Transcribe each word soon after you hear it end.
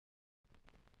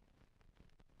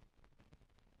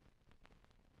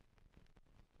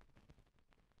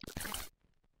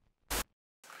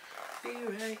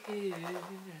right here.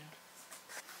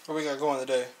 What we got going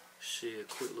today? Shit,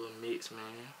 quick little mix, man.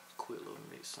 Quick little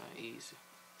mix, something easy.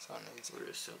 Something easy.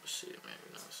 Real simple shit, man.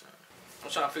 You know what I'm saying? I'm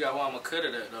trying to figure out why I'm gonna cut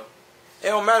it at, though. It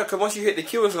don't matter, because once you hit the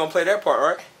cue, it's going to play that part,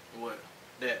 right? What?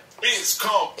 That. It's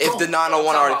called If the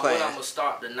 901 already playing. I'm gonna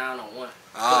start the 901.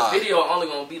 The video only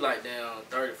gonna be like down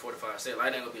 30-45 seconds.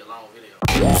 Like, it ain't gonna be a long video.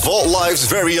 Vault Lyfe's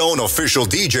very own official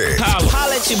DJ.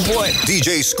 Holla at your boy.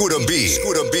 DJ Scoota B.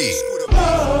 Scoota B.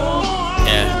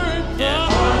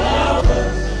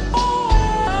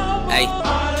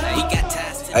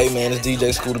 Hey man, it's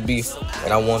DJ Scoota B,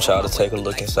 and I want y'all to take a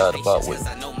look inside the vault with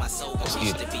me. Let's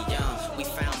get it.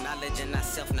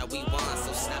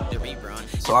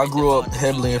 So I grew up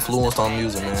heavily influenced on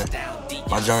music, man.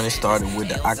 My journey started with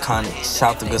the iconic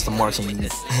South Augusta marching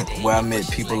unit, where I met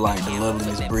people like the lovely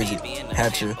Miss Bridget,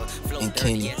 Hatcher, and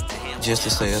Kenny, just to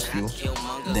say a few,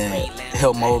 that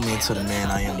helped mold me into the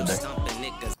man I am today.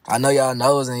 I know y'all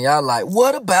knows, and y'all like,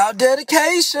 what about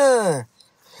dedication?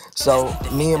 So,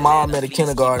 me and Mom met at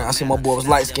kindergarten. I see my boy was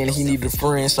light-skinned and he needed a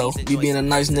friend, so me being a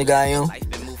nice nigga I am,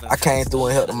 I came through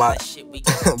and helped him out.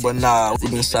 But nah,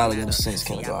 we've been solid ever since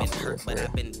kindergarten, for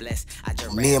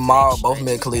real. Me and Ma both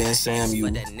met Clear and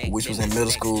Samuel, which was in middle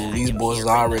school. These boys was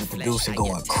already producing,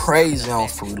 going crazy on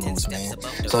Fruit Loops, man.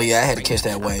 So yeah, I had to catch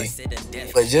that wave.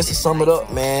 But just to sum it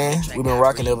up, man, we've been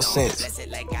rocking ever since.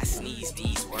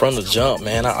 From the jump,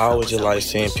 man, I always just like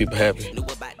seeing people happy.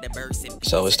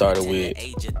 So it started with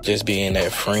just being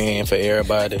that friend for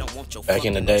everybody. Back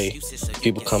in the day,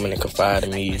 people coming and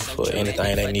confiding in me for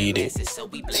anything they needed,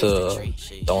 to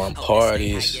throwing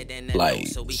parties, like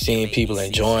seeing people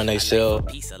enjoying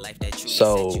themselves.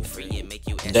 So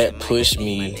that pushed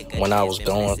me when I was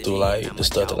going through like the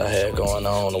stuff that I had going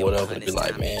on or whatever, to be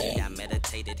like, man,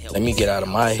 let me get out of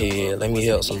my head, let me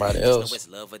help somebody else.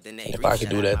 And if I could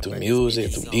do that through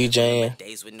music, through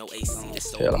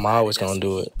DJing, hell, I'm always gonna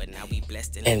do it.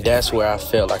 And that's where I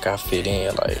felt like I fit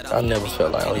in. Like, I never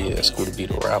felt like, oh yeah, Scoota be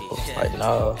the rapper. Like,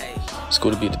 nah,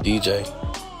 Scoota be the DJ.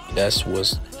 That's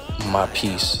what's my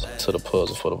piece to the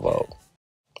puzzle for the vault.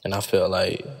 And I felt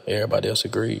like everybody else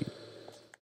agreed.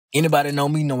 Anybody know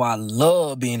me know I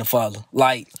love being a father.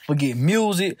 Like, forget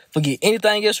music, forget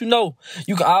anything else you know.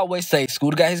 You can always say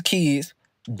Scoota got his kids,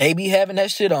 they be having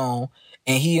that shit on,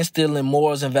 and he instilling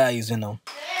morals and values in them.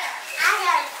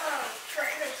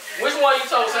 Which one you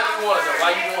told Santa you wanted, though?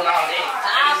 Why you doing all that?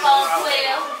 iPhone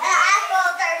 12.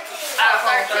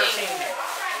 iPhone 13.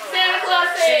 Santa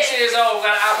Claus said. 6 years old,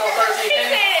 got an iPhone 13.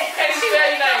 Can you spell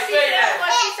your name? Spell your name.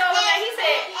 What she told me, he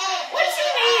said, what you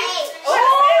need?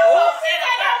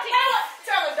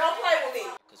 Tell him, don't play with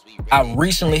me. I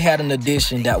recently had an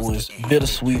addition that was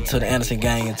bittersweet to the Anderson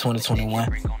gang in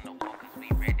 2021.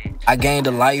 I gained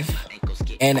a life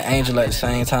and an angel at the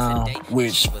same time,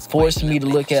 which forced me to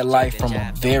look at life from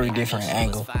a very different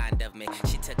angle.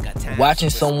 Watching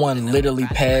someone literally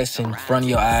pass in front of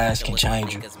your eyes can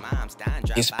change you,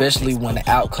 especially when the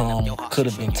outcome could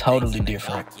have been totally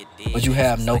different, but you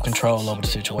have no control over the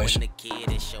situation.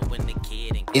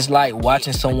 It's like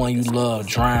watching someone you love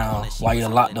drown while you're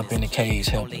locked up in the cage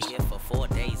helpless.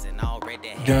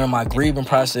 During my grieving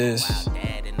process,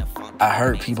 I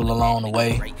hurt people along the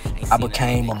way. I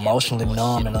became emotionally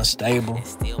numb and unstable.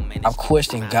 I've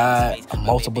questioned God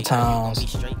multiple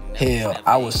times. Hell,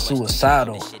 I was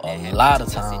suicidal a lot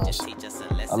of times.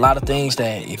 A lot of things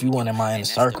that if you weren't in my inner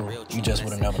circle, you just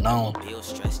would have never known.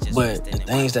 But the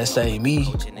things that saved me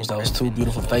was those two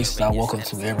beautiful faces I woke up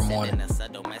to every morning,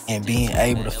 and being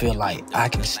able to feel like I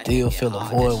can still fill a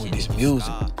void with this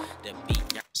music.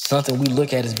 Something we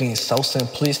look at as being so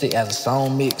simplistic as a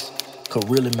song mix could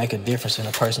really make a difference in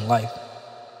a person's life.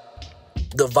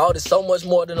 The Vault is so much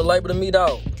more than a label to me,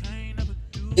 dog.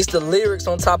 It's the lyrics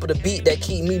on top of the beat that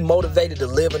keep me motivated to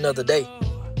live another day.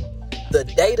 The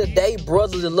day-to-day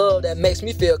brotherly love that makes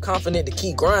me feel confident to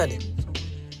keep grinding.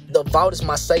 The Vault is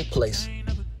my safe place.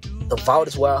 The Vault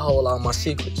is where I hold all my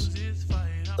secrets.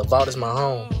 The Vault is my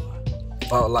home.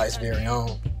 Vault Lyfe's very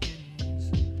own.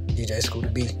 DJ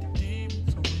Scoota B.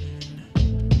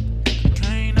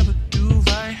 Can't never do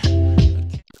right.